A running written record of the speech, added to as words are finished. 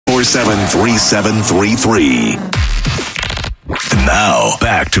847-3733. And now,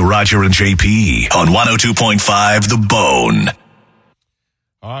 back to Roger and JP on 102.5 The Bone.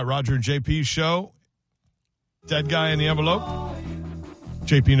 All right, Roger and JP's show. Dead guy in the envelope.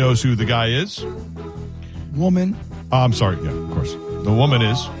 JP knows who the guy is. Woman. I'm sorry. Yeah, of course. The woman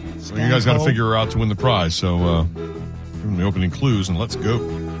is. So you guys got to figure her out to win the prize. So give them the opening clues and let's go.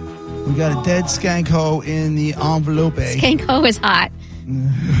 We got a dead skank hoe in the envelope. Skank hoe is hot.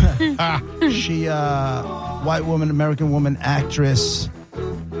 She, white woman, American woman, actress.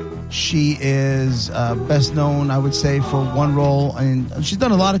 She is best known, I would say, for one role. And she's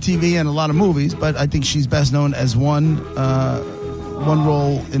done a lot of TV and a lot of movies, but I think she's best known as one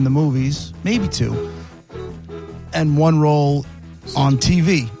role in the movies, maybe two, and one role on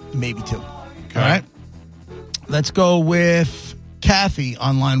TV, maybe two. Okay. All right? Let's go with Kathy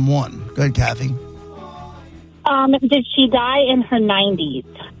on line one. Go ahead, Kathy. Did she die in her 90s?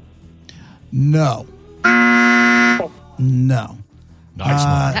 No. No. Nice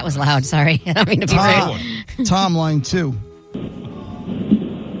one. That was loud. Sorry. I don't mean to be rude. Tom, line two.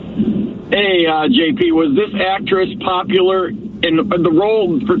 Hey, JP, was this actress popular in the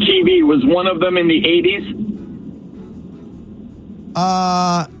role for TV? Was one of them in the 80s?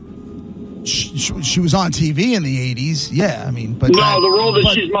 She was on TV in the 80s. Yeah, I mean, but the role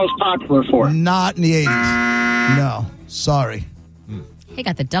that she's most popular for. Not in the 80s. No, sorry. He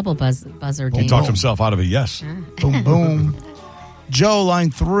got the double buzzer. He talked himself out of a yes. Boom, boom. Joe,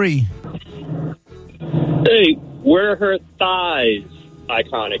 line three. Hey, were her thighs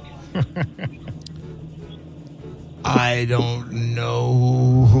iconic? I don't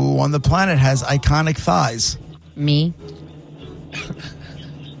know who on the planet has iconic thighs. Me.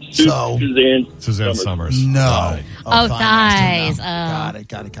 So Suzanne Summers. No. Right. Thighs. No. Got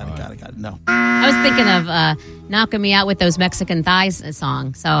it. No. I was thinking of "Knocking Me Out with Those Mexican Thighs"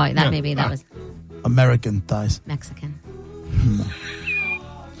 song. So that was American thighs. Mexican.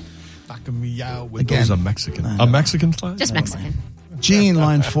 Knocking me out with Again. those a Mexican. A Mexican flag? Just Mexican. Gene,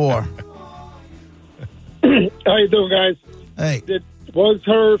 line four. How you doing, guys? Hey. Was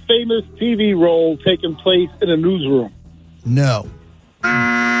her famous TV role taking place in a newsroom? No.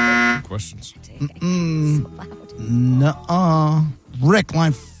 Questions. Nuh-uh. Rick,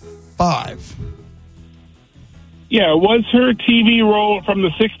 line five. Yeah, was her TV role from the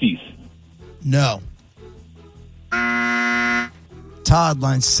 60s? No. Todd,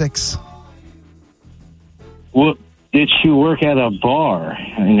 line six. Well, did she work at a bar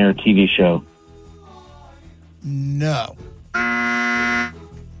in her TV show? No.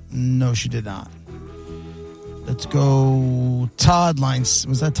 No, she did not. Let's go Todd, line...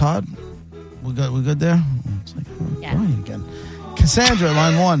 Was that Todd? We good there? It's like Brian again. Cassandra,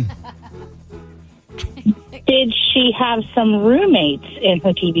 line one. Did she have some roommates in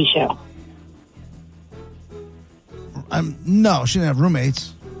her TV show? No, she didn't have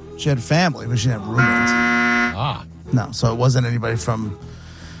roommates. She had family, but she didn't have roommates. No, so it wasn't anybody from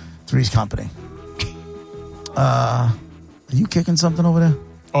Three's Company. Are you kicking something over there?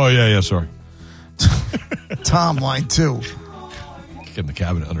 Oh, yeah, sorry. Tom, line two. Kicking the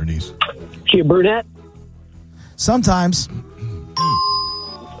cabinet underneath. She a brunette? Sometimes.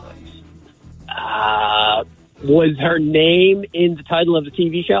 Was her name in the title of the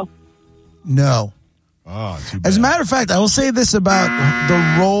TV show? No. Oh, too bad. As a matter of fact, I will say this about the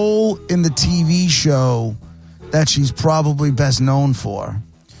role in the TV show that she's probably best known for.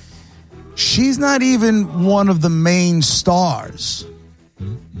 She's not even one of the main stars,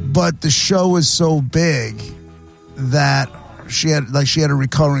 but the show is so big that she had a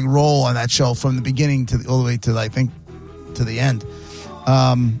recurring role on that show from the beginning all the way to, I think, to the end.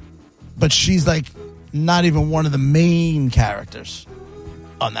 But she's like not even one of the main characters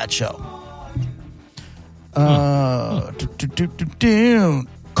on that show.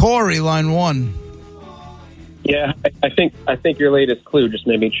 Corey, line one. Yeah, I think your latest clue just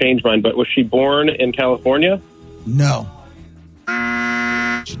made me change mine. But was she born in California? No.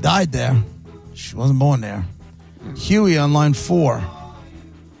 She died there. She wasn't born there. Huey on line four.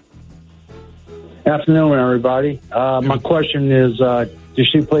 Afternoon, everybody. My question is, did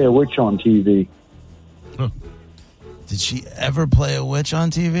she play a witch on TV? Did she ever play a witch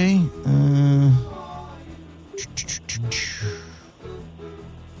on TV?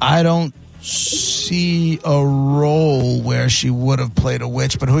 I don't see a role where she would have played a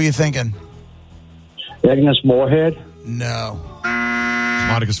witch, but who are you thinking? Agnes Moorehead? No.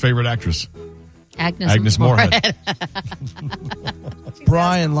 Monica's favorite actress. Agnes Moorehead.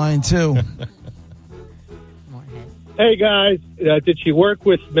 Brian, line two. Hey, guys, did she work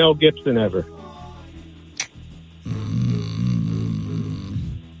with Mel Gibson ever?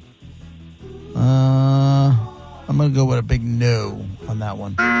 I'm going to go with a big no on that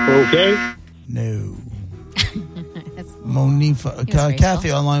one. Okay. No. That's- Monifa. graceful.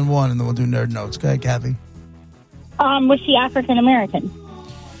 Kathy on line 1, and then we'll do nerd notes. Go ahead, Kathy. Was she African American?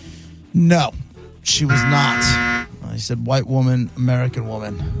 No, she was not. I said white woman, American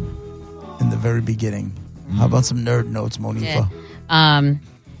woman in the very beginning. How about some nerd notes, Monifa? Yeah.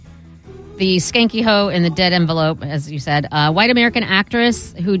 The Skanky Ho in the Dead Envelope, as you said, white American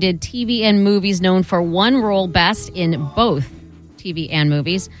actress who did TV and movies, known for one role best in both TV and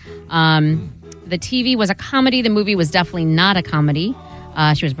movies. The TV was a comedy. The movie was definitely not a comedy.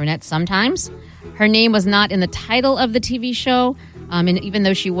 She was brunette sometimes. Her name was not in the title of the TV show. And even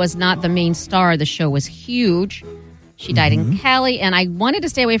though she was not the main star, the show was huge. She died in Cali, and I wanted to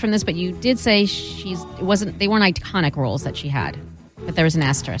stay away from this, but you did say they weren't iconic roles that she had. But there was an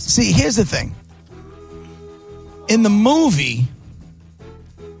asterisk. See, here's the thing. In the movie,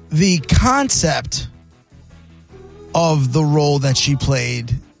 the concept of the role that she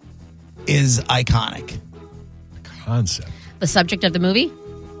played is iconic. Concept. The subject of the movie?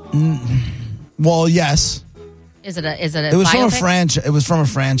 Well, yes. Is it a It was from a biopic? franchise. It was from a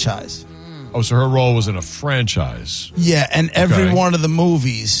franchise. Oh, so her role was in a franchise. Yeah, and every Okay. one of the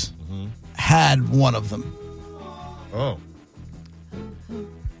movies had one of them. Oh.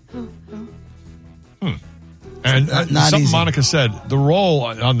 And Not something easy. Monica said, the role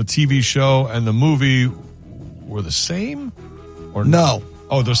on the TV show and the movie were the same? Or No.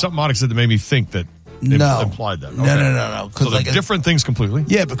 Oh, there's something Monica said that made me think that No. implied that. No, Okay. no. So they're Like different things completely?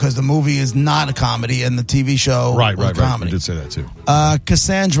 Yeah, because the movie is not a comedy and the TV show Right. was You comedy. did say that too.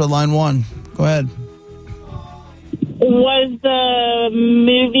 Cassandra, line 1. Go ahead. Was the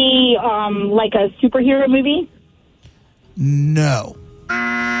movie like a superhero movie? No.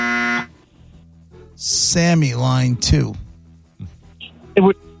 Sammy, line 2.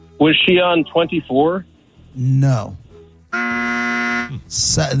 Was she on 24? No. I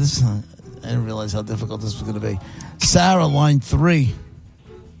didn't realize how difficult this was going to be. Sarah, line 3.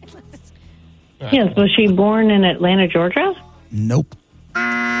 Yes, was she born in Atlanta, Georgia? Nope.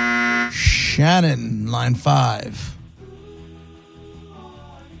 Shannon, line 5.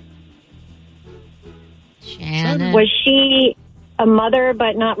 Shannon. Was she a mother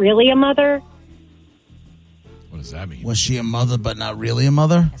but not really a mother? What does that mean? Was she a mother but not really a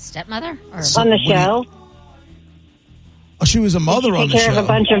mother? A stepmother? Or On the what do you- show? Oh, she was a mother on Take the care show. of a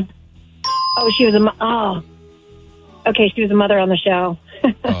bunch of... Oh, she was okay, she was a mother on the show.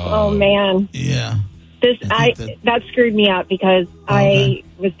 Oh, man. Yeah. That screwed me up because I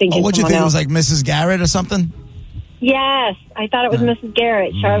was thinking Oh, what'd you someone think? It else. was like Mrs. Garrett or something? Yes, I thought it was Mrs.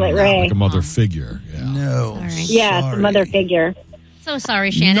 Garrett, Charlotte Ray. Like a mother figure. Yeah. No. Sorry. Yes, Sorry. a mother figure. So sorry,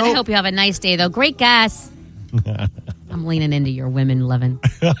 Shannon. I Nope. hope you have a nice day, though. Great guess. I'm leaning into your women loving.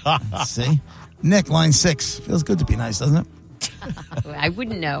 See? Nick, line 6. Feels good to be nice, doesn't it? I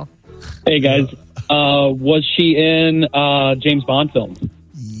wouldn't know. Hey, guys. Was she in James Bond film?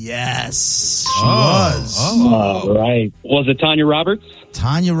 Yes, she was. All right. Was it Tanya Roberts?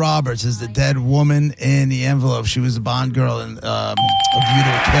 Tanya Roberts is the dead woman in The Envelope. She was the Bond girl in A View to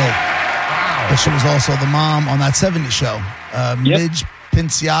a Kill. But she was also the mom on that 70s show. Midge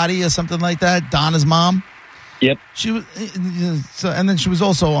Pinciotti or something like that. Donna's mom. Yep. She was, and then she was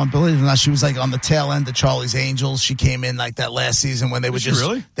also on, believe it or not, she was like on the tail end of Charlie's Angels. She came in like that last season when they were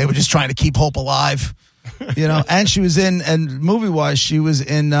they were just trying to keep hope alive, you know. And she was in, and movie wise, she was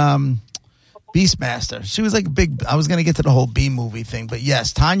in Beastmaster. She was like big. I was going to get to the whole B movie thing, but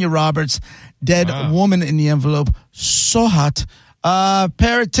yes, Tanya Roberts, dead woman in The Envelope, so hot.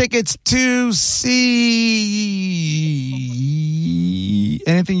 Pair of tickets to see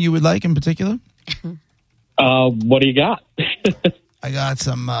anything you would like in particular. What do you got? I got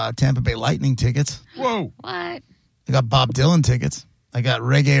some Tampa Bay Lightning tickets. Whoa. What? I got Bob Dylan tickets. I got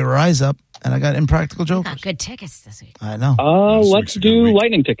Reggae Rise Up. And I got Impractical Jokers. Got good tickets this week. I know. Let's do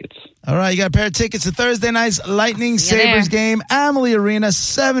Lightning tickets. All right, you got a pair of tickets to Thursday night's Lightning See you Sabres there. game, Amalie Arena,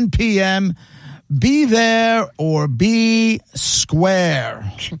 7 p.m. Be there or be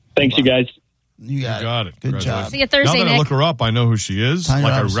square. Thanks, you guys. You got it. Good job. See you Thursday, Now that I Nick. look her up, I know who she is. Tanya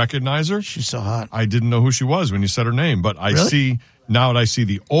Like Roberts. I recognize her. She's so hot. I didn't know who she was when you said her name, but I Really? see now that I see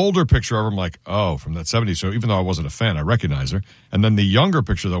the older picture of her, I'm like, oh, from that 70s show. Even though I wasn't a fan, I recognize her. And then the younger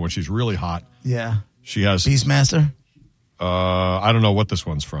picture, though, when she's really hot, Yeah. she has. Beastmaster? I don't know what this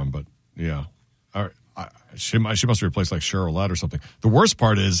one's from, but yeah. She must replace like Cherylette or something. The worst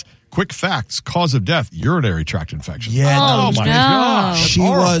part is, quick facts, cause of death, urinary tract infection. Yeah. Oh, my no. God. That's She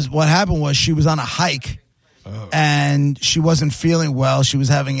horrible. was, what happened was she was on a hike and she wasn't feeling well. She was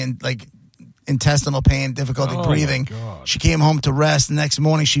having intestinal pain, difficulty breathing. She came home to rest. The next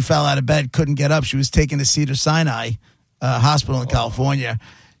morning, she fell out of bed, couldn't get up. She was taken to Cedars-Sinai Hospital in California.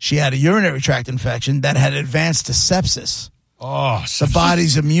 She had a urinary tract infection that had advanced to sepsis. The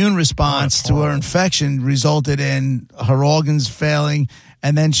body's immune response to her infection resulted in her organs failing,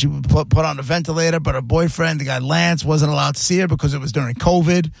 and then she was put on a ventilator, but her boyfriend, the guy Lance, wasn't allowed to see her because it was during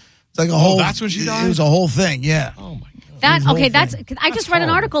COVID. It's like a whole... that's when she died? It was a whole thing, yeah. Oh, my God. I just read an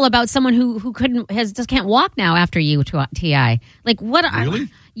article about someone who just can't walk now after UTI. Like, what? Really?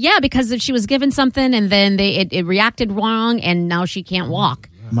 Yeah, because she was given something and then it reacted wrong, and now she can't walk.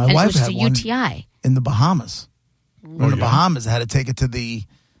 My wife had a one UTI in the Bahamas. Bahamas, I had to take it to the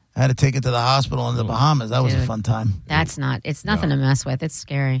hospital in the Bahamas. That was a fun time. It's nothing to mess with. It's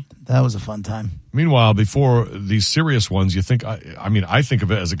scary. That was a fun time. Meanwhile, before these serious ones, you think, I think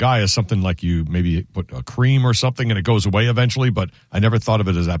of it as a guy as something like you maybe put a cream or something and it goes away eventually, but I never thought of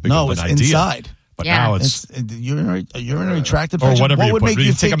it as that big of an idea. No, it's inside. But now it's a urinary tract infection. Or whatever what you would put. make You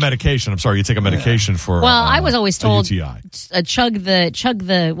you take a medication. I'm sorry, you take a medication for I was always told UTI. Chug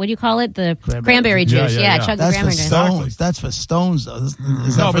the what do you call it? The cranberry juice. Chug the cranberry juice. Stones. That's for stones, though.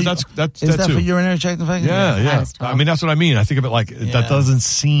 Is that for urinary tract infection? Yeah. I mean, that's what I mean. I think of it like that doesn't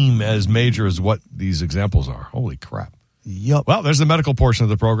seem as major as what these examples are. Holy crap. Yep. Well, there's the medical portion of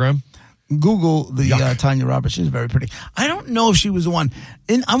the program. Google the Tanya Roberts. She's very pretty. I don't know if she was the one.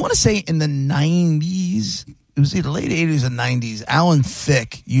 I want to say in the 90s, it was either late 80s or 90s, Alan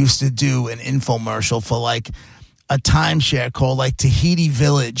Thicke used to do an infomercial for like a timeshare called like Tahiti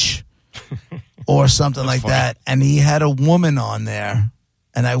Village or something like that. And he had a woman on there.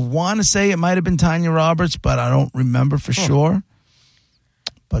 And I want to say it might have been Tanya Roberts, but I don't remember for sure.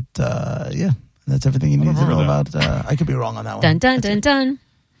 But that's everything you need to know about. I could be wrong on that one. Dun, dun, dun, dun.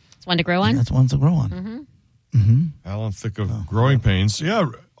 It's one to grow on? That's one to grow on. Mm-hmm. Alan Thicke of Growing Pains. Yeah.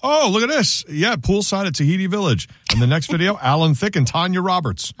 Oh, look at this. Yeah, poolside at Tahiti Village. And the next video, Alan Thicke and Tanya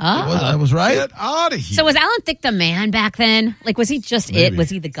Roberts. I was right. Get out of here. So was Alan Thicke the man back then? Like, was he just Maybe. it? Was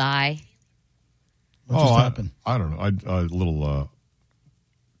he the guy? What just happened? I don't know. A little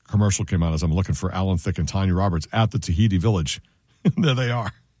commercial came out as I'm looking for Alan Thicke and Tanya Roberts at the Tahiti Village. There they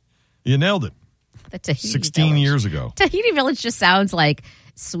are. You nailed it. The Tahiti 16 Village. years ago. Tahiti Village just sounds like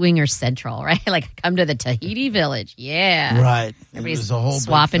Swinger Central, right? Like, come to the Tahiti Village. Yeah. Right. Everybody's a whole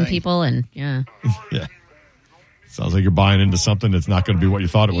swapping big thing. people and, yeah. Yeah. Sounds like you're buying into something that's not going to be what you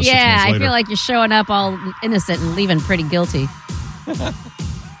thought it was 6 months later. I feel like you're showing up all innocent and leaving pretty guilty.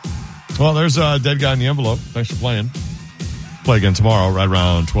 Well, there's a dead guy in the envelope. Thanks for playing. Play again tomorrow right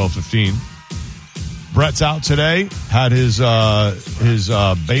around 12:15. Brett's out today. Had his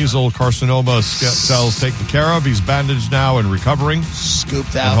basal carcinoma cells taken care of. He's bandaged now and recovering.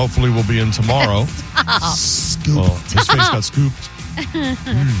 Scooped out. And hopefully we'll be in tomorrow. Scooped. Well, his face got scooped.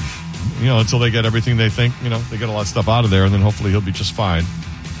 Until they get everything they think. They get a lot of stuff out of there, and then hopefully he'll be just fine.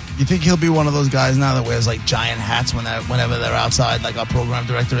 You think he'll be one of those guys now that wears like giant hats whenever they're outside, like our program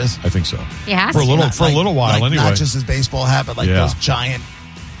director is? I think so. He has for a little while, anyway. Not just his baseball hat, but like those giant.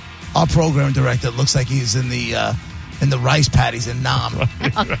 Our program director looks like he's in the rice paddies in Nam with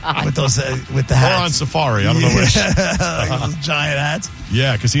the hats. Or on safari. I don't know which. Those giant hats.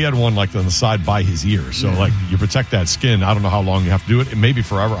 Yeah, because he had one like on the side by his ear. So like you protect that skin. I don't know how long you have to do it. It may be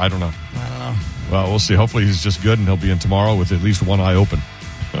forever. I don't know. Well, we'll see. Hopefully he's just good and he'll be in tomorrow with at least one eye open.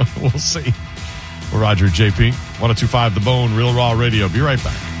 We'll see. We're Roger and JP. 102.5 The Bone, Real Raw Radio. Be right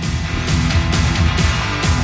back.